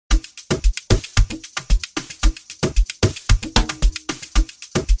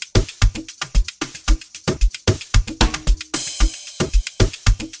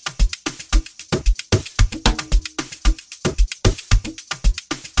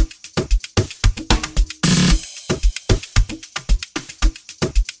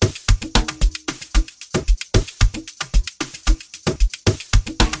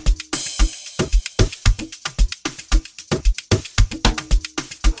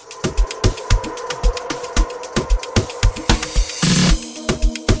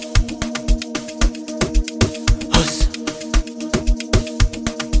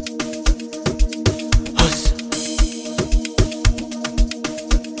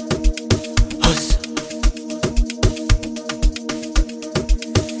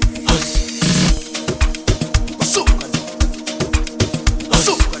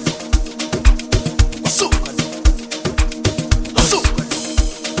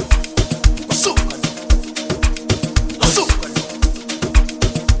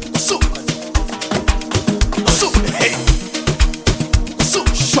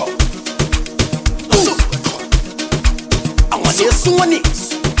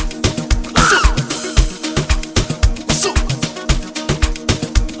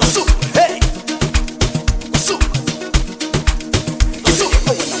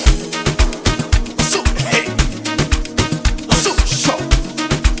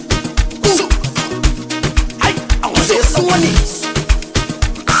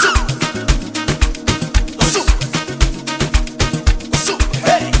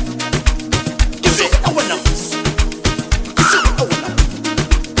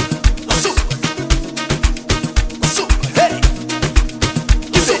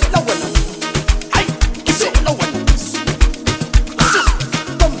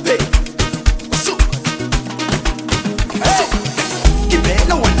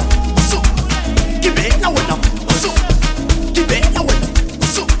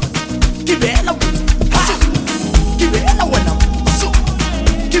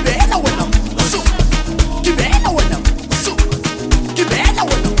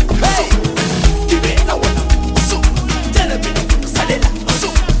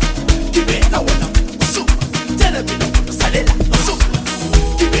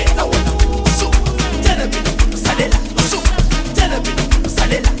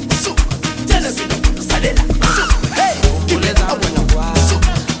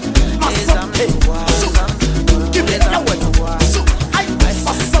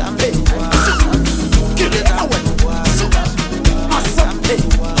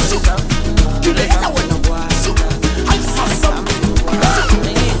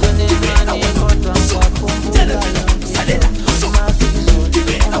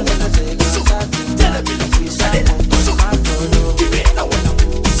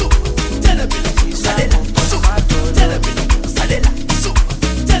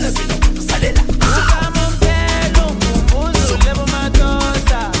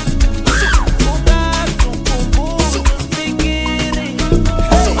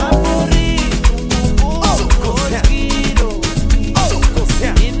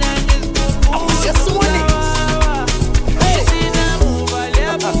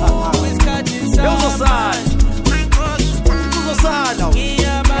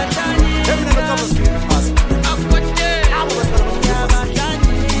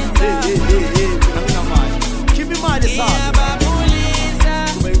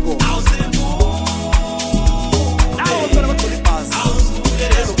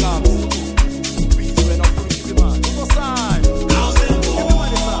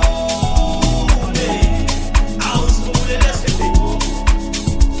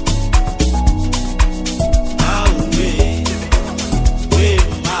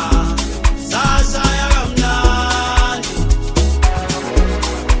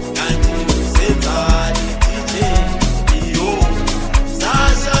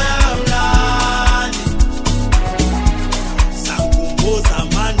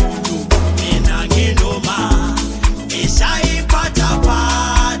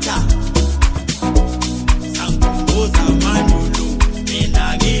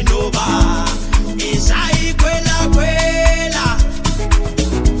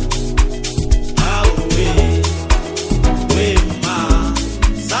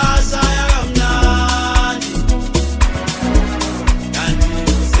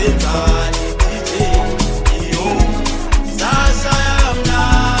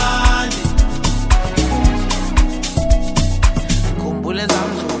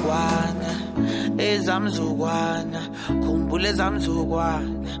zamzukwana khumbule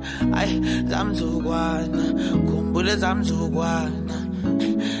zamzukwana ay zamzukwana khumbule zamzukwana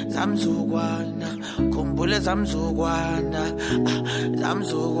zamzukwana khumbule zamzukwana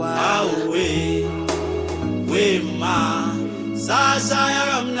zamzukwana awe wema sashaya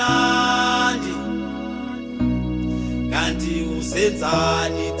kamnandi kanti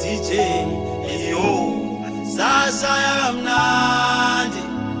usenzani DJ yo sashaya kamnandi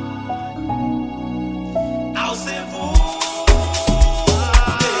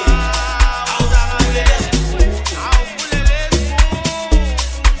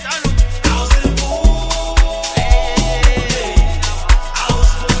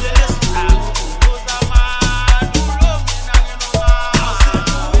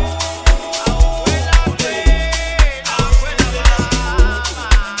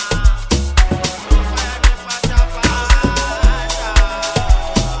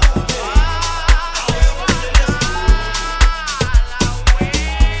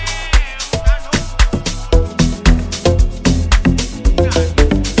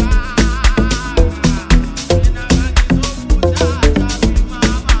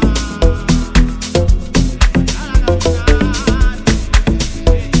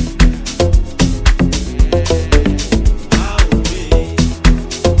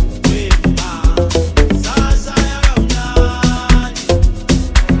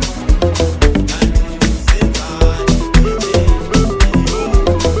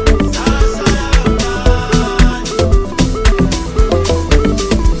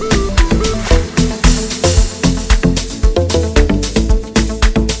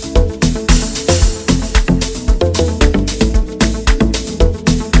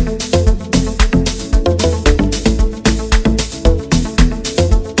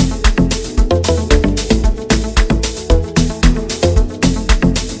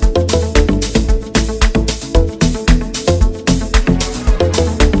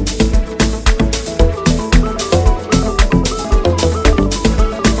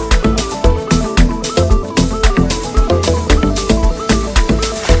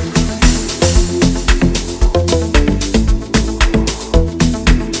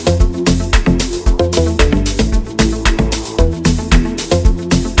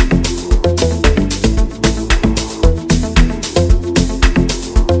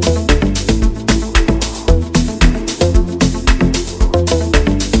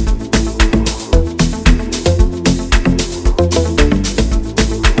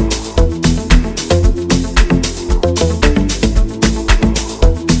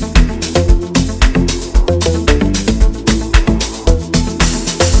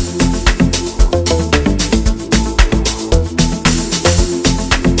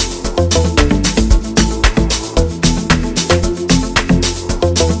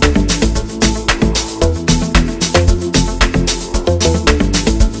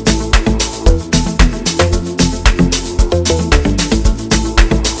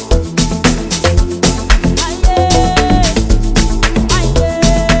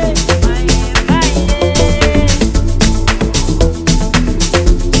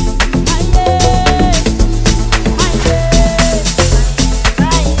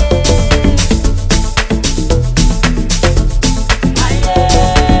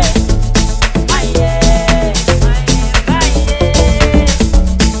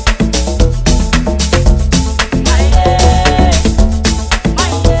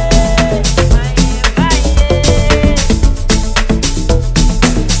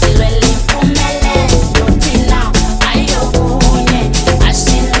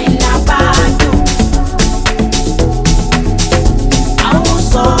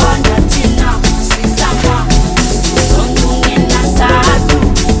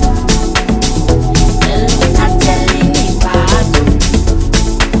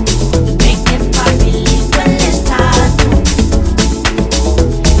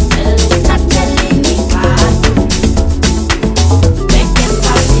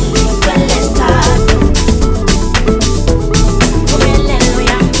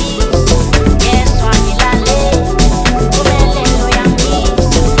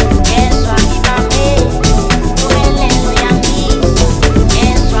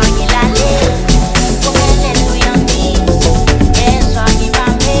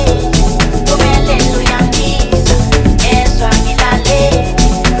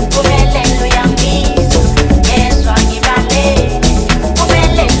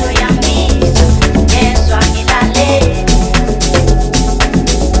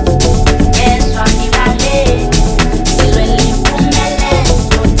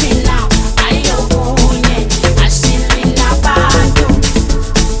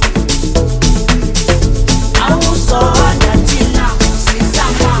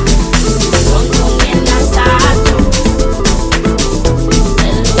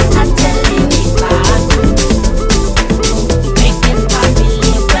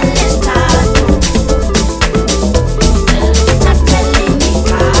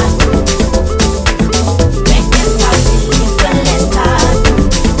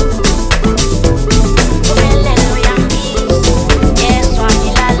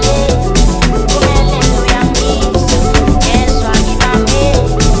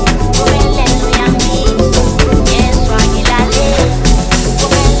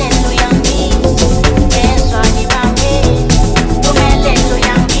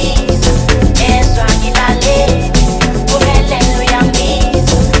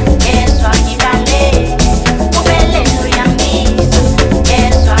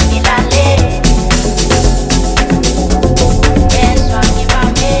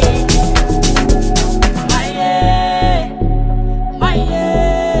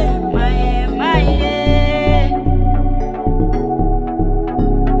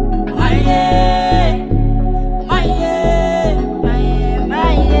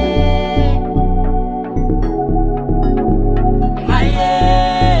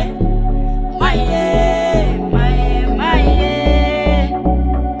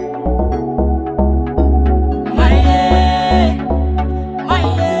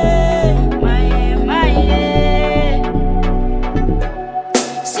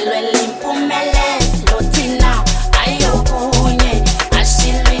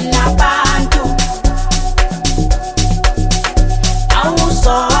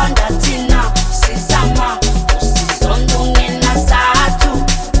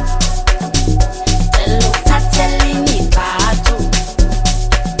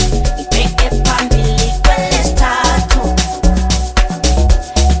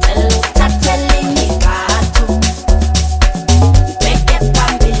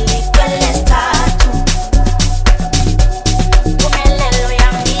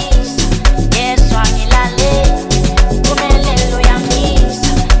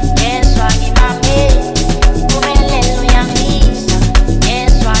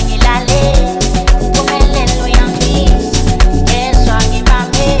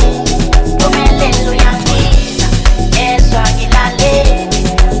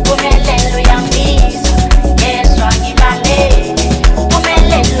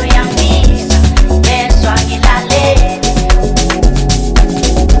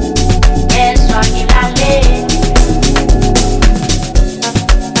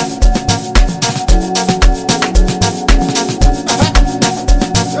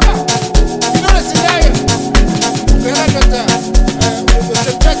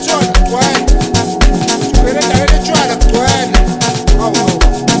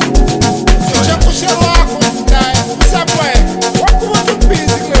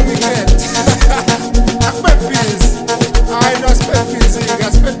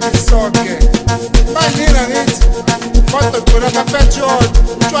sonke baninga ngithi kodwa gcona kapetrol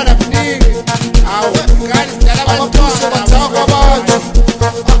utshwala buningi awe ngani sidala abantwana bathakwa abantu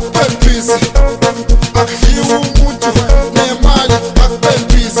akubhebhizi akudliwa umuntu nemali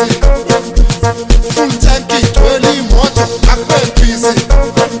akubhebhizi full tank igcwele imoto akubhebhizi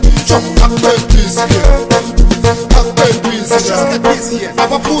akubhebhizi akubhebhizi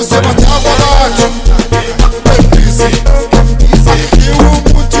abaphuzi bathakwa abantu akubhebhizi akudliwa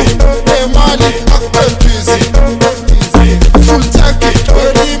umuntu nemali akubhebhizi full tank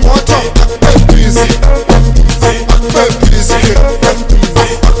igcwele imoto akubhebhizi akubhebhizi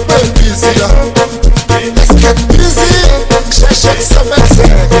akubhebhizi la let's get busy kusheshe kusebenze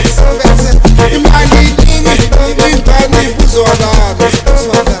imali iningi ingane ibuzwakala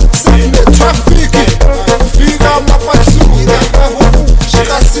sine-traffic kufika amapathu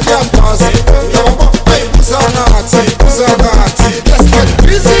shikasiyabhazi yababa bayibuza ngathi let's get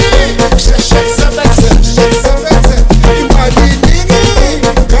busy kusheshe kusebenze imali iningi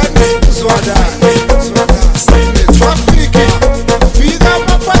ingane ibuzwakala sine-traffic kufika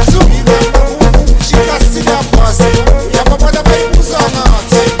amapathu shikasiyabhazi yababa bayibuza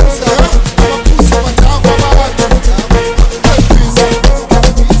ngathi abaphuzi bathakwa abantu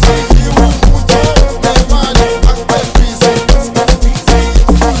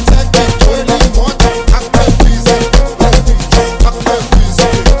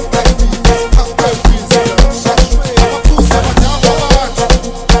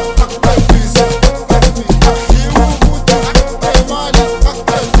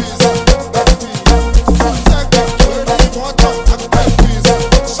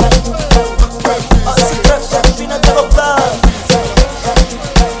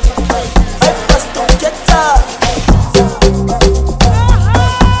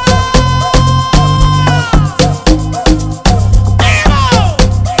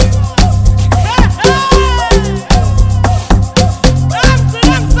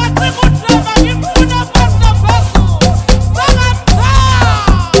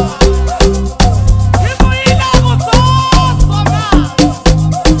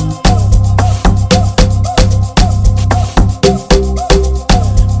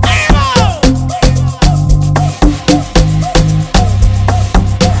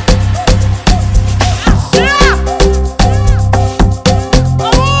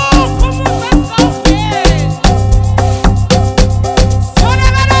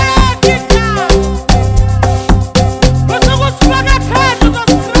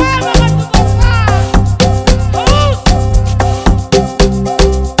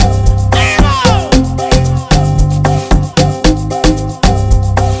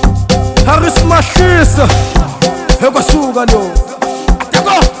Ekwasuka lo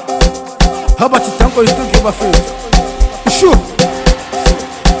atako habathi danko isituke bafethu shu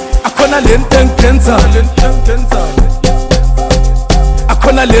akhona lento engenza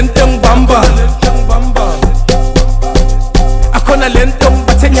akhona lento engibamba akhona lento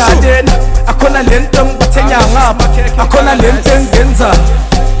ngibathenyalena akhona lento ngibathenya ngapha akhona lento engenza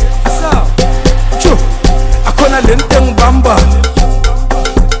shu akhona lento engibamba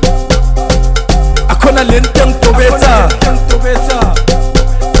akhona lento ngitobetha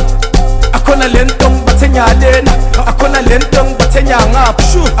akhona lento ngibathenyalena akhona lento ngibathenya ngapha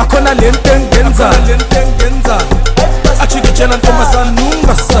akhona lento engenza achikitshela ntombazana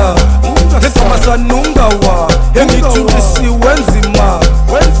ungasa ntombazana ungawa engithulisi wenzima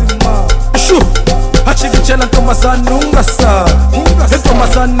shu achikitshela ntombazana ungasa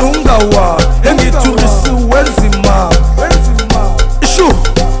ntombazana ungawa engithulisi wenzima shu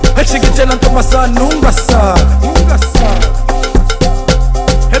echikitshela ntombazana ungasa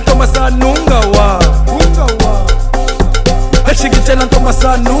ntombazana ungawa echikitshela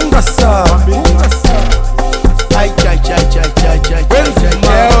ntombazana ungasa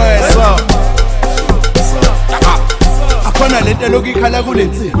akhona lento lokikhala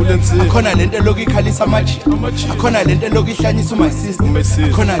kulensi akhona lento lokikhalisa amaji akhona lento lokihlanyisa my sister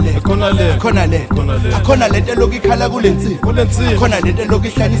akhona lento lokikhala kulensi akhona lento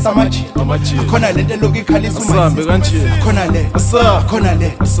lokihlanyisa amaji akhona lento lokikhalisa my sister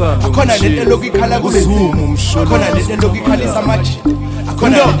akhona lento lokikhala kulensi akhona lento lokikhalisa amaji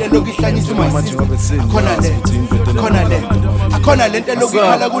akhona lento lokihlanyisa my sister akhona lento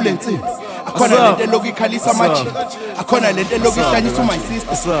lokikhala kulensi akhona lento lokikhalisa amaji akhona lento lokihlanyisa my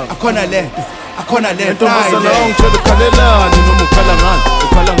sister akhona lento ntombazana ungitshela ukhalelani noma ukhala ngani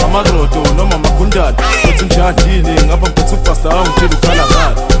ukhala ngamarodo noma amagundane uthi njani ngapha ngiphethe upastor ungitshela ukhala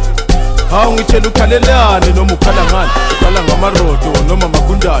ngani ungitshela ukhalelani noma ukhala ngani ukhala ngamarodo noma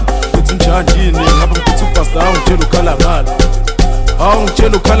amagundane uthi njani ngapha ngiphethe upastor ungitshela ukhala ngani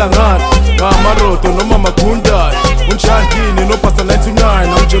awungitshela ukhala ngani ngamarodo noma magundane unjandini nopasta 99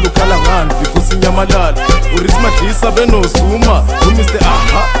 awungitshela ukhala ngani bivusa inyamalala urismadlisa benozuma umr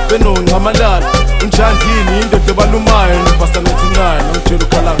aha benoncamalala unjandini indoda ebalumayo nopasta 99 awungitshela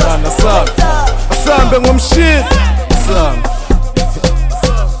ukhala ngani asambe ngomshini asambe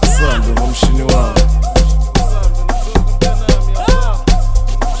ngomshini wami.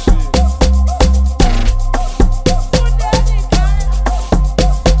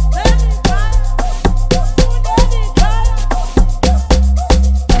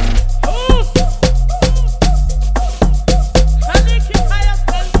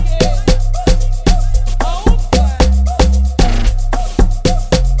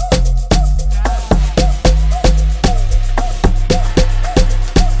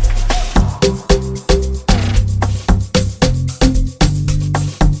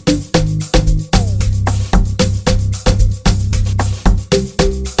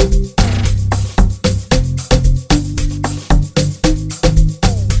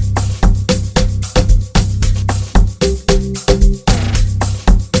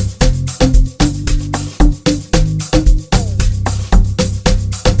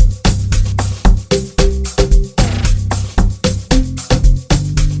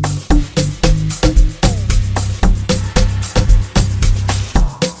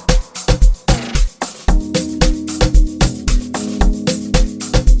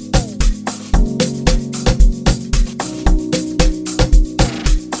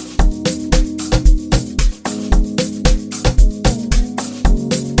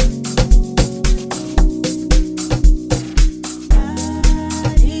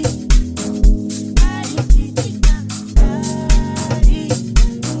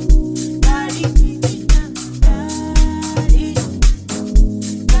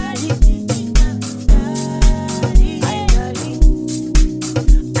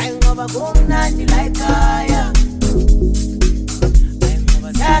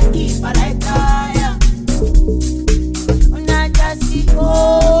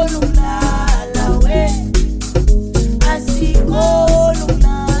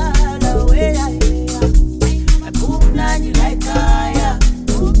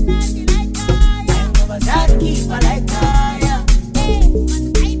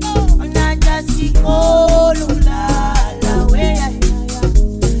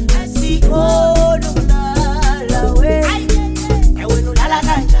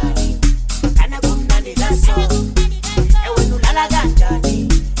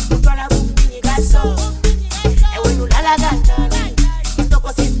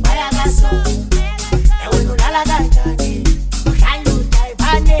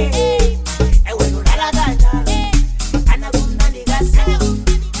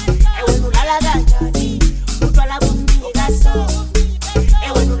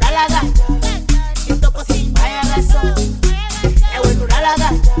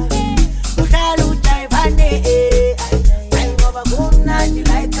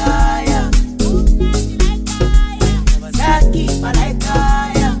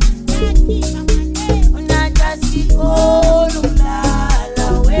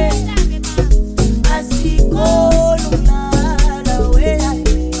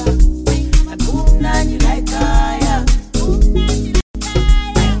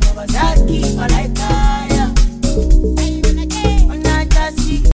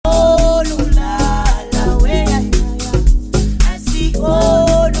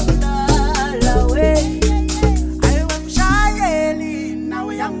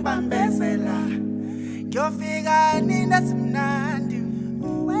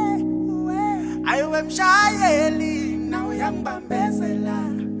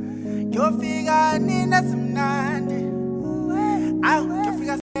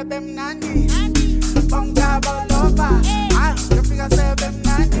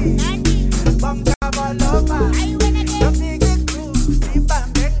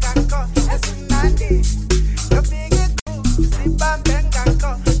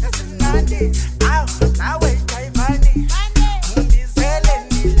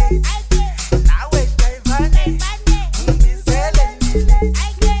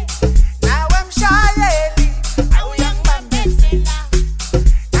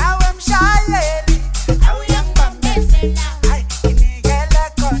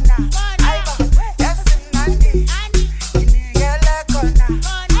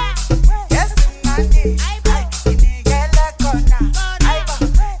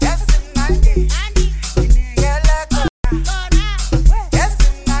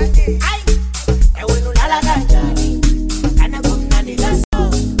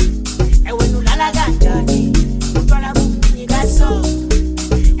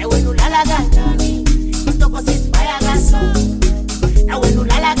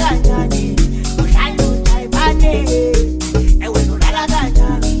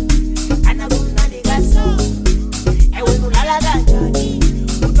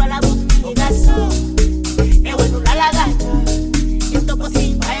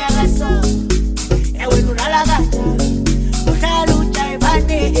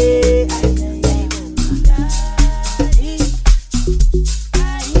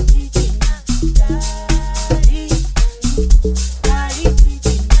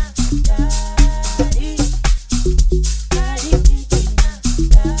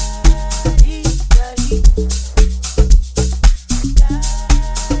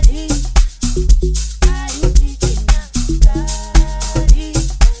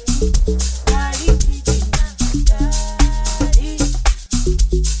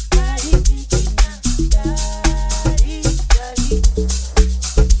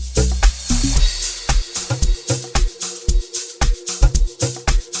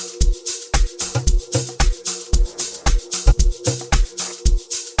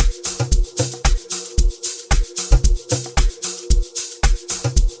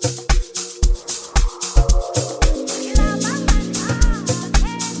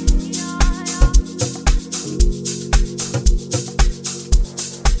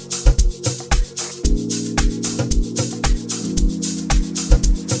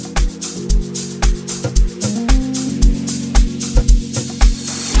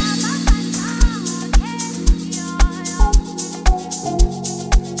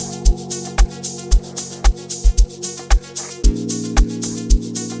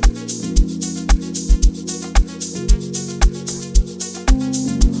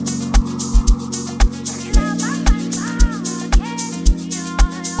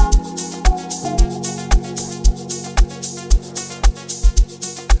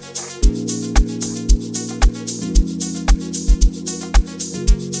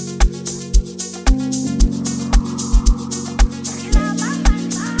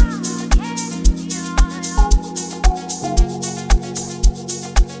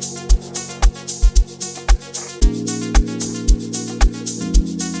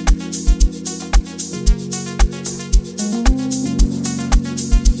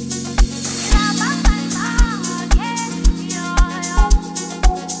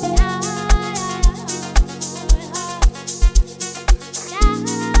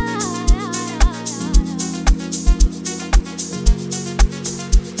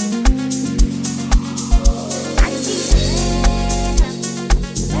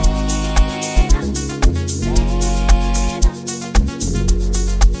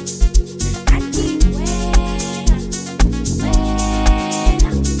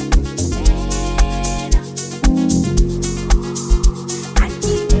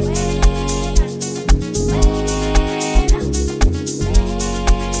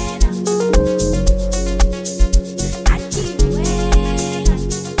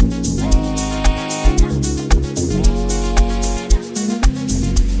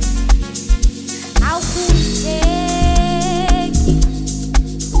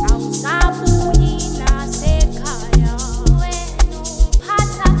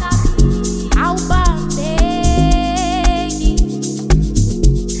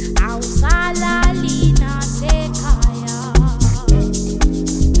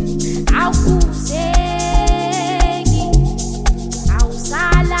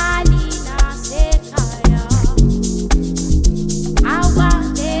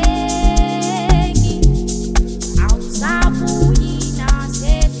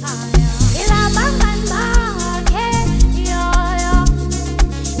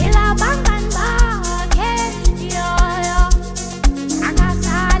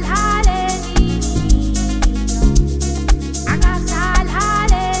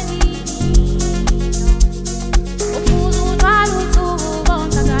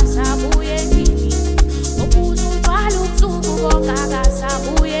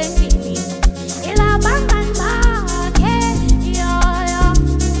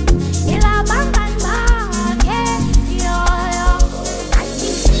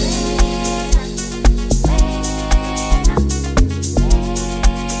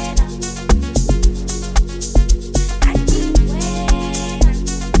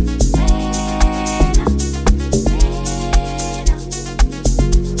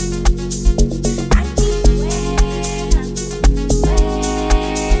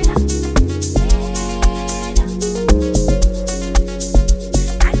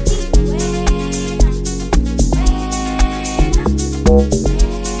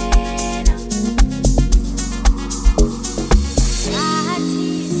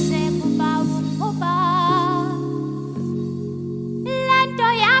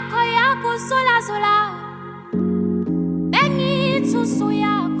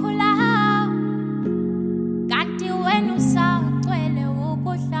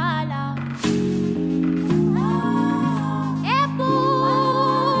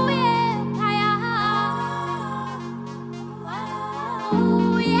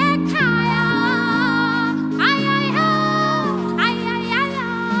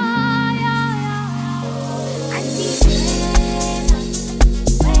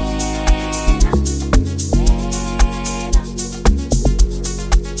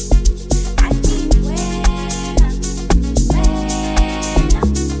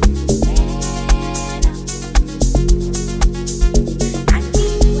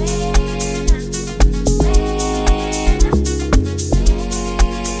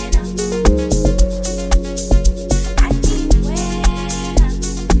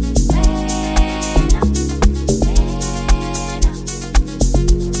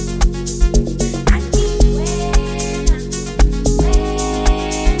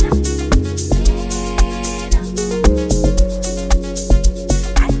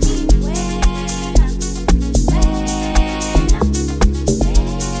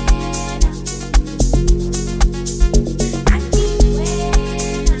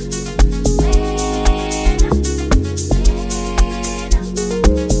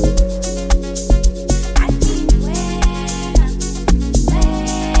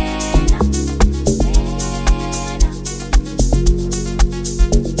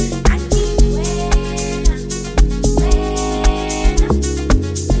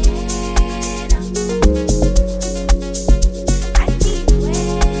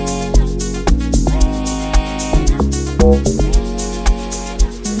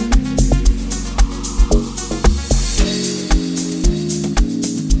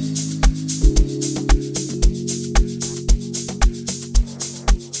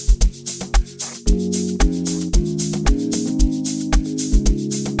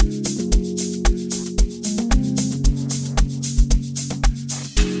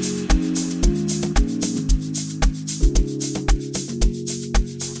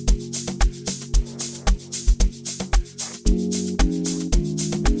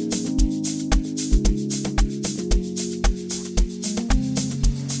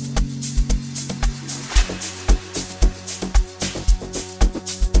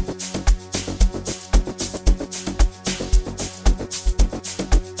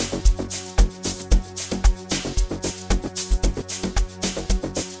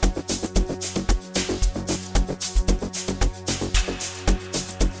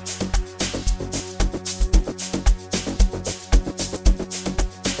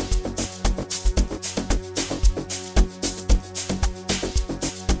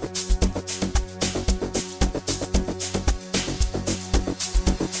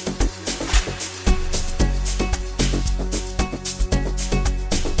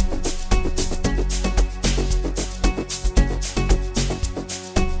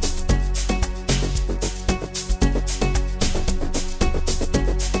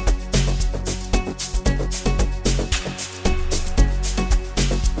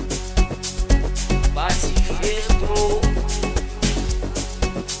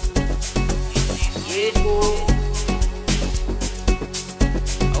 yebo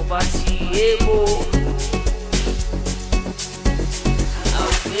awubathi yebo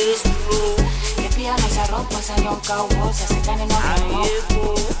awufestro Piano sa ropa sa nyonka wosa se tani no mo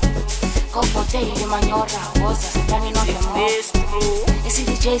yebo Kopoteli manyora wosa se tani no mo festro Esi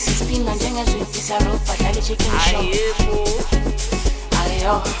DJ sispinga njengezwiti sa ropa dali chicken show yebo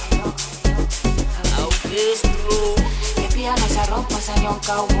Ayo awufestro Piano sa ropa sa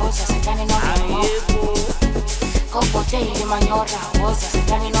nyonka wosa se tani no mo yebo Kopoteli manyora wosa se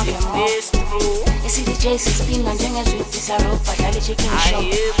tani no mo festro Esi DJ sispinga njengezwiti sa ropa dali chicken show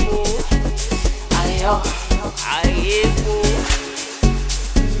yebo Ayo ayebo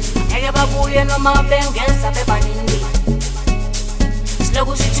Ngeke babuye noma bengeza bebaningi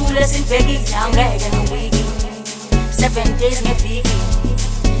Siloku sithule sibhekile angeke nowiki 7 days ngeviki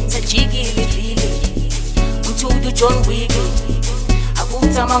sajikile vili umthudu John Wick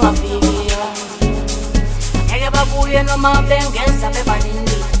akuthama ngaviki Ngeke babuye noma bengeza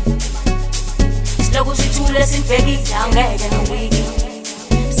bebaningi Siloku sithule sibhekile angeke nowiki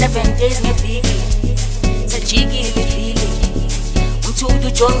 7 days ngeviki sajikile vili umthudu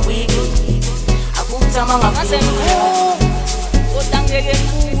John Wick akuthama ngaviki Utangeke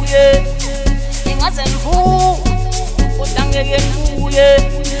kuye ingaze ngivu Utangeke kuye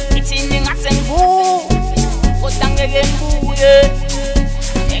ithini ngase ngivu Utangeke kuye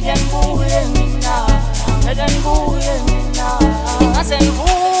ngeke ngibuye mina ngeke ngibuye mina ingaze ngivu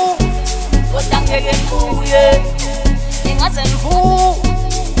Utangeke kuye ingaze ngivu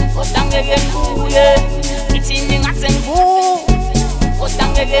Utangeke kuye ithini ngase ngivu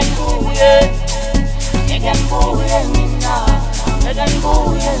Utangeke kuye ngeke ngibuye mina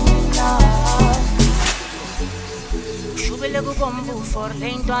Ushubele kubomvu for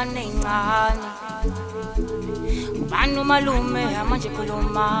le ntwana encane Ubani umalume manje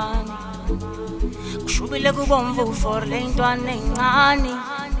khulumani Ushubele kubomvu for le ntwana encane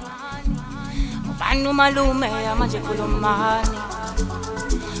Ubani umalume manje khulumani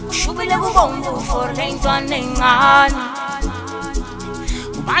Ushubele kubomvu for le ntwana encane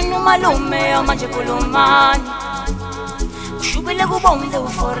Ubani umalume manje khulumani Ushubile kubomvu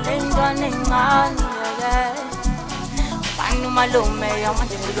for le ntwana encane Ubani umalume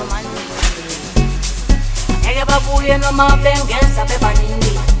manje khulumani Ngeke babuye noma bengeza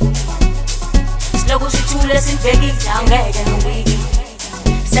bebaningi Siloku sithule sibhekile angeke nowiki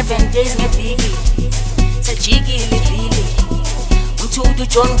 7 days ngeviki sajikile vili umthudu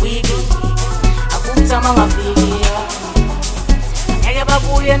John Wick akuthama ngaviki Ngeke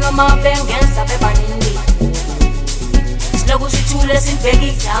babuye noma bengeza bebaningi Siloku sithule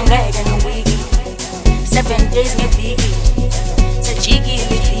sibhekile angeke nowiki 7 days ngeviki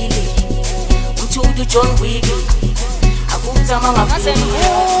sajikile vili umthudu John Wick akuthama ngaviki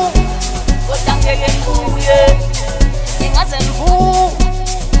Utangeke kuye ingaze ngivu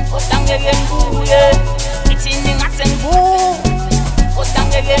Utangeke kuye ithini ngase ngivu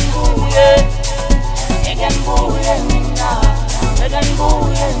Utangeke kuye ngeke ngibuye mina ngeke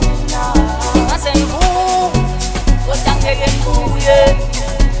ngibuye mina ingaze ngivu Utangeke kuye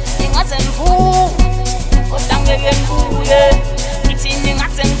ingaze ngivu Utangeke kuye ithini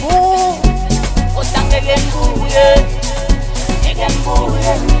ngase ngivu Utangeke kuye ngeke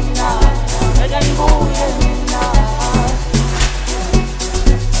ngibuye mina ngeke ngibuye mina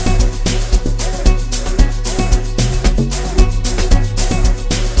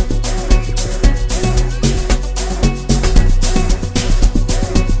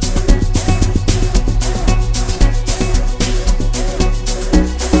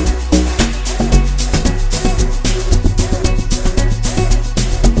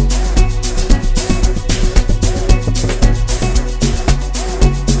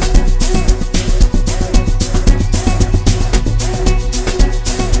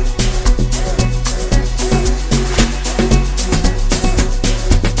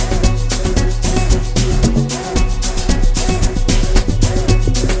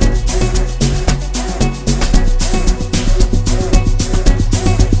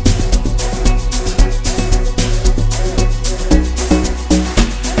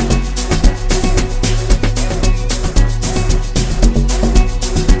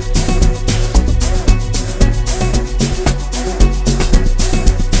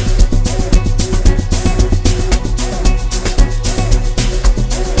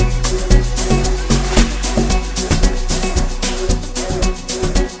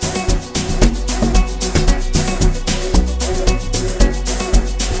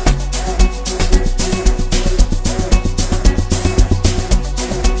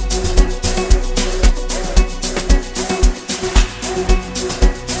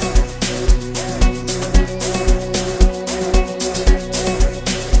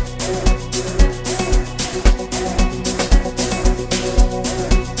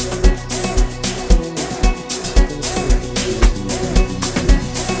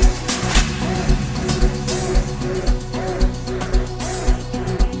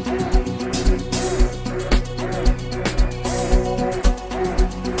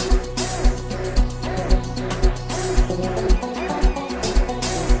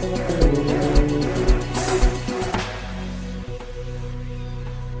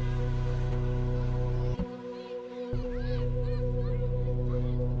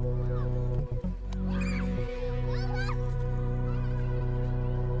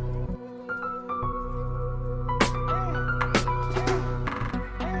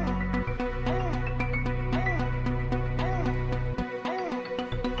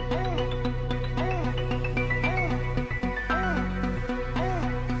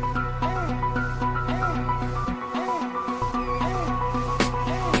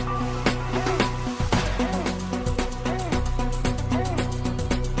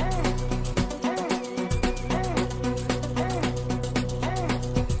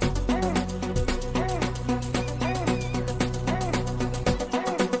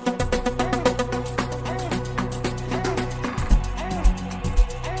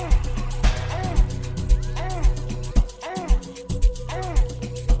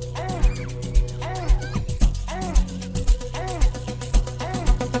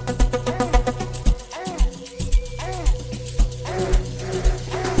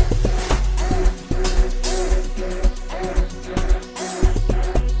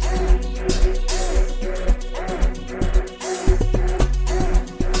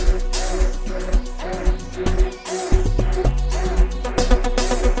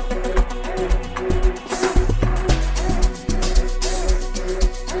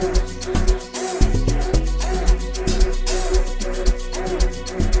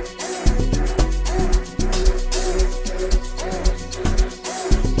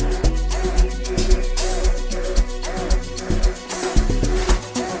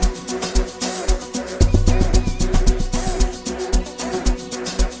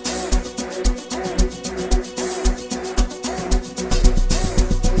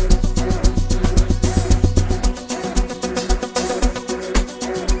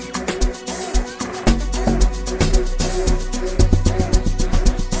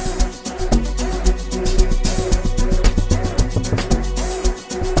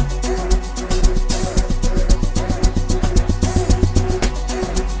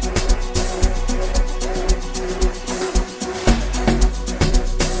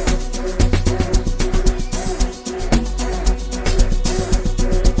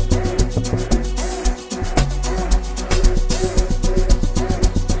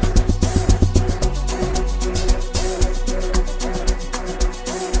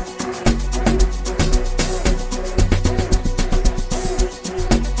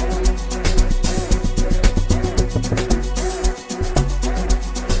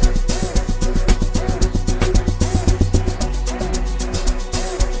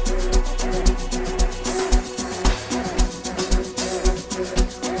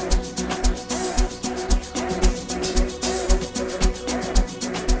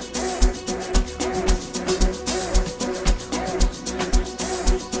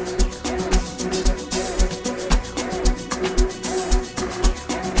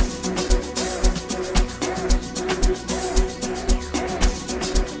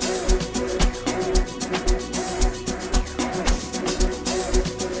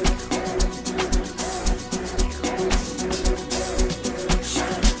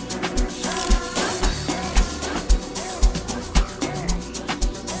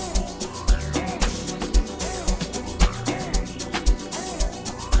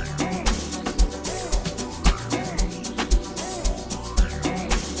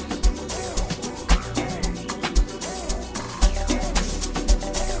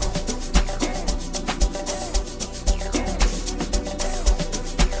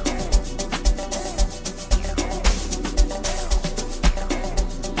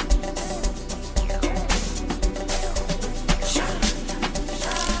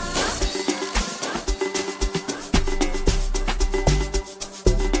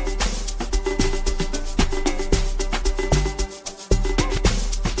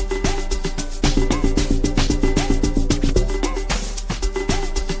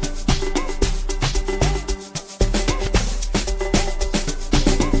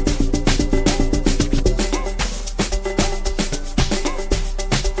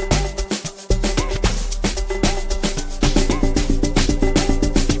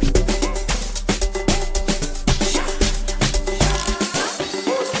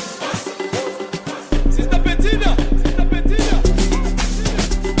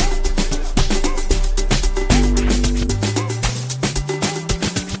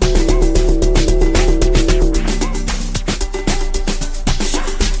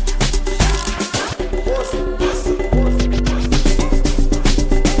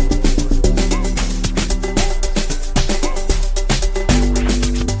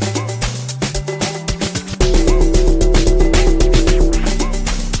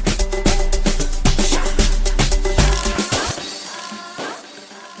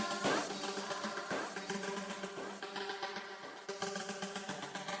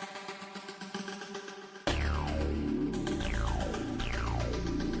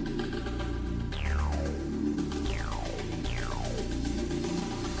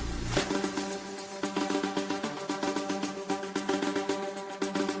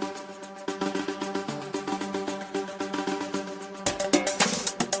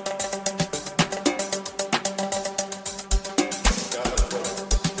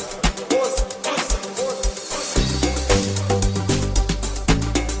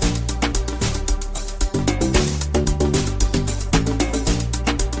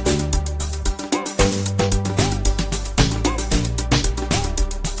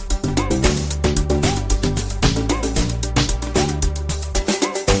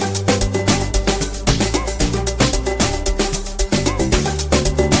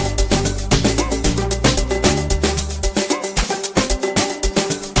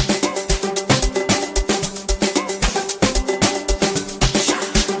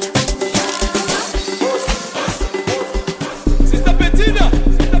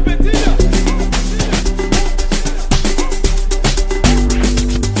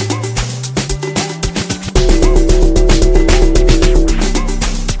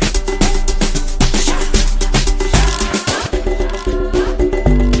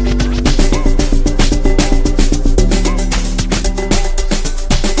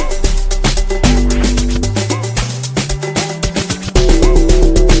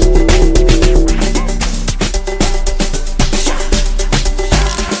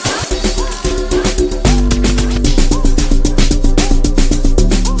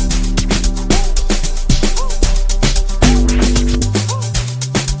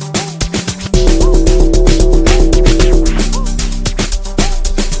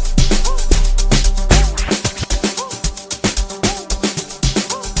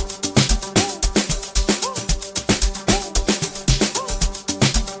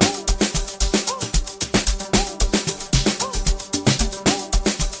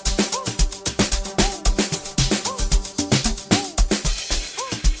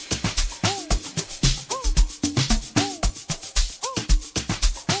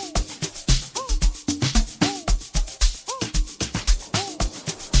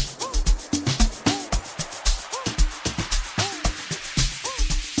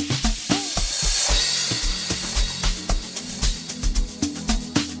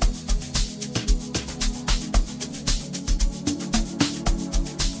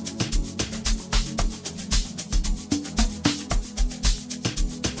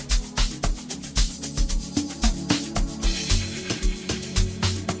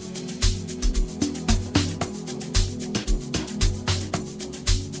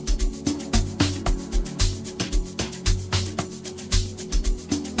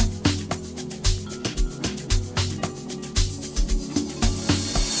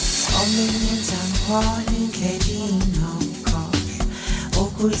Omingenza ngiphola indlela inokhohlwa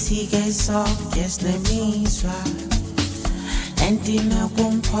ukuthi-ke sonke sinemizwa entina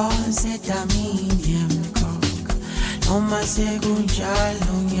kumphosa edamini yemkhokha noma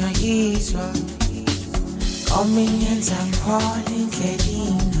sekunjalo ngiyayizwa omingenza ngiphola indlela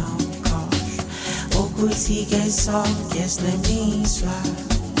inokhohlwa ukuthi-ke sonke sinemizwa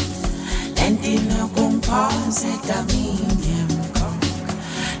entina kumphosa edamini yemkhokha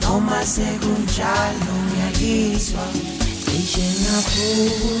noma sekunjalo ngiyayizwa cishe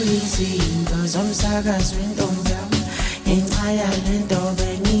ngaphula izinto zomsakazo wentombi yami ngenxa yalento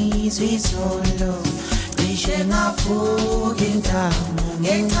bengizwa izolo cishe ngaphuka intamo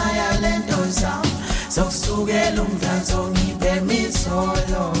ngenxa yalento zami zokusukela umdanso ngibhema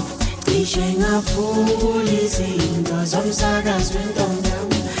izolo cishe ngaphula izinto zomsakazo wentombi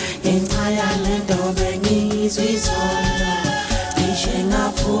yami ngenxa yalento bengizwa izolo cishe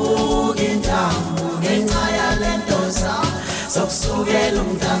ngaphuka intamo ngenxa yalento zami zokusukela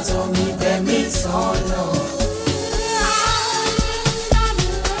umdanso ngibhema izolo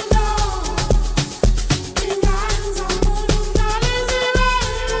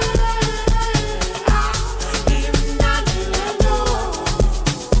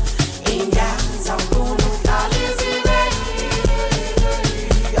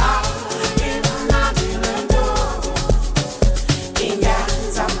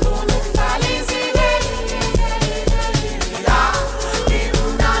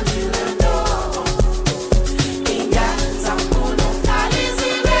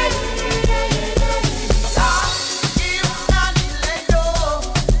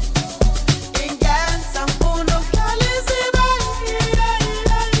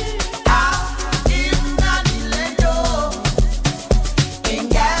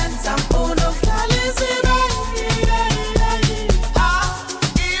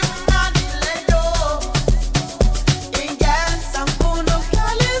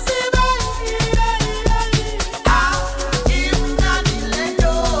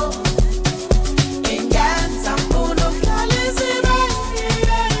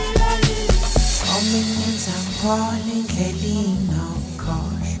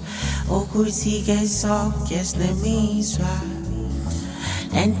ukuthi-ke sonke sinemizwa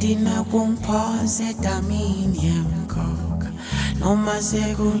entina kumphosa edamini yemkhokha noma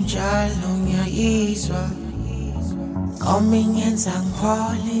sekunjalo ngiyayizwa omingenza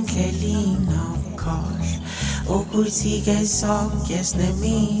ngiphola indlela inokhohlwa ukuthi-ke sonke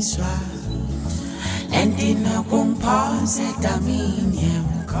sinemizwa entina kumphosa edamini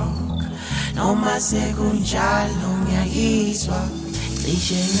yemkhokha noma sekunjalo ngiyayizwa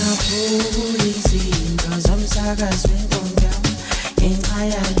cishe ngaphula izinto zomsakazo wentombi yami ngenxa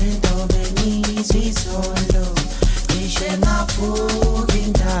yalento bengizwa izolo cishe ngaphuka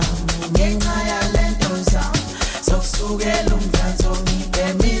intamo ngenxa yalento zami zokusukela umdanso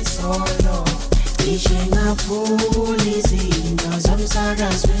ngibhema izolo cishe ngaphula izinto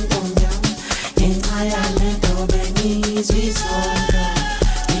zomsakazo wentombi yami ngenxa yalento bengizwa izolo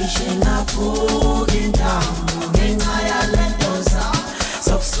cishe ngaphuka intamo ngenxa yalento zami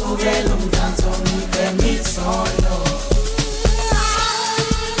zokusukela umdanso ngibhema izolo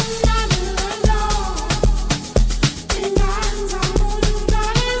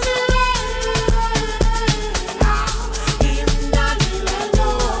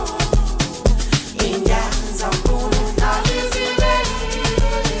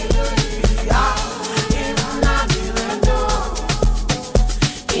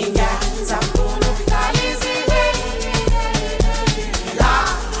I'm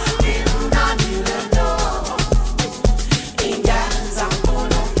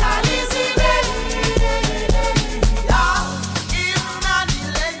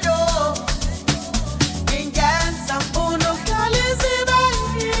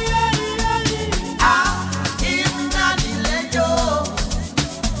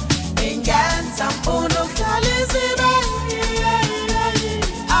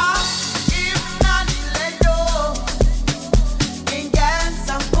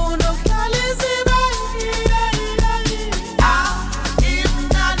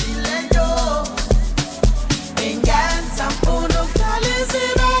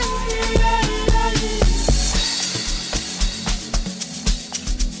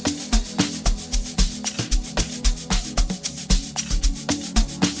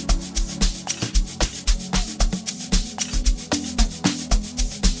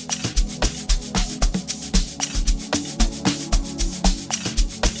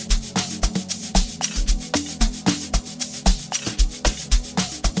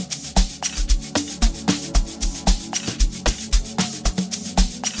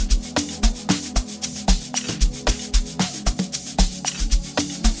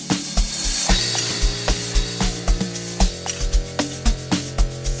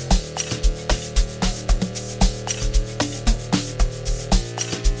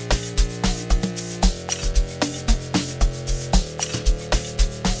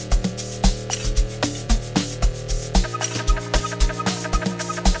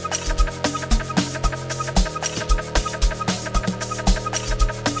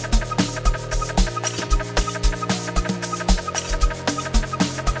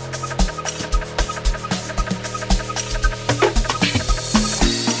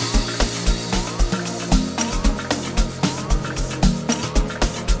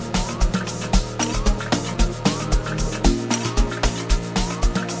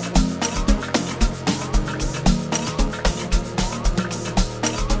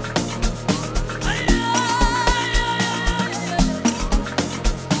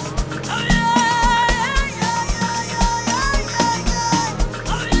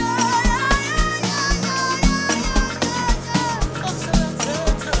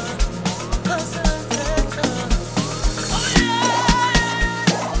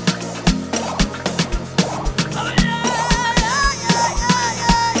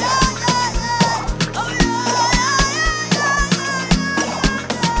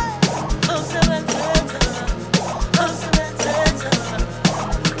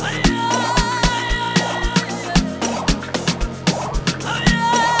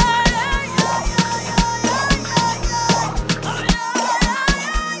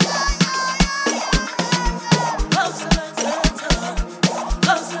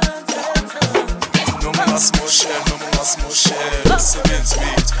ungasimoshela noma ungasimoshela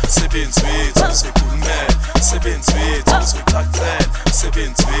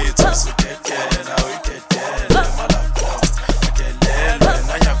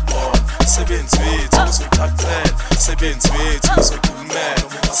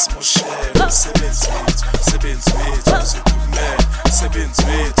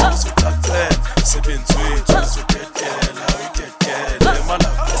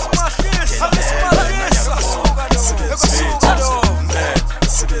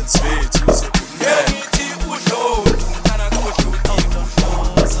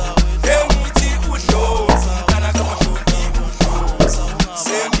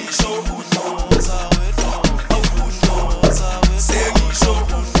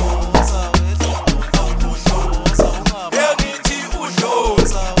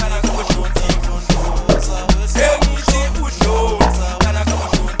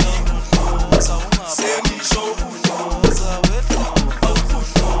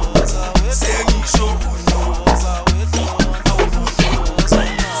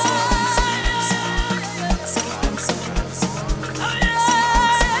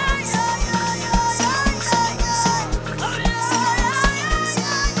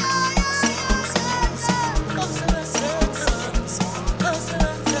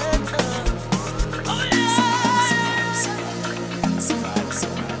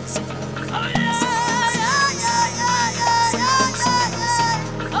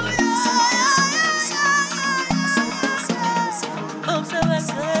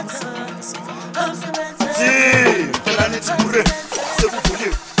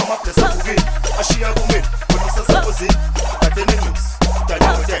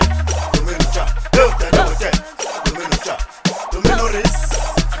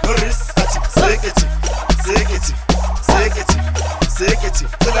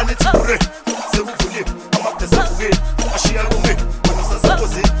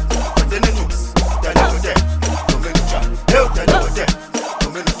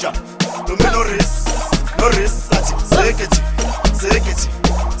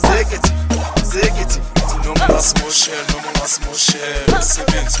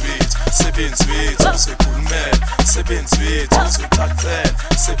sebenzi wethu usekhulumela sebenzi wethu uzochachela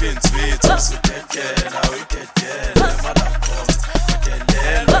sebenzi wethu uzogedela uyigedela malakhost agelelwe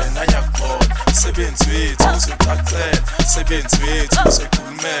nanyakubona sebenzi wethu uzochachela sebenzi wethu uzokhulumela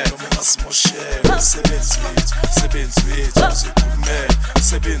noma ungasimoshela sebenzi wethu uzokhulumela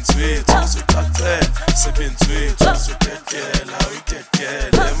sebenzi wethu uzochachela sebenzi wethu uzogedela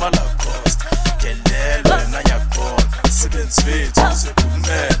uyigedela malakhost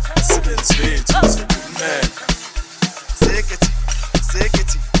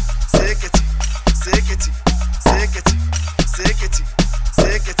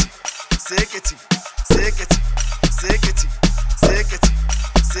Seketi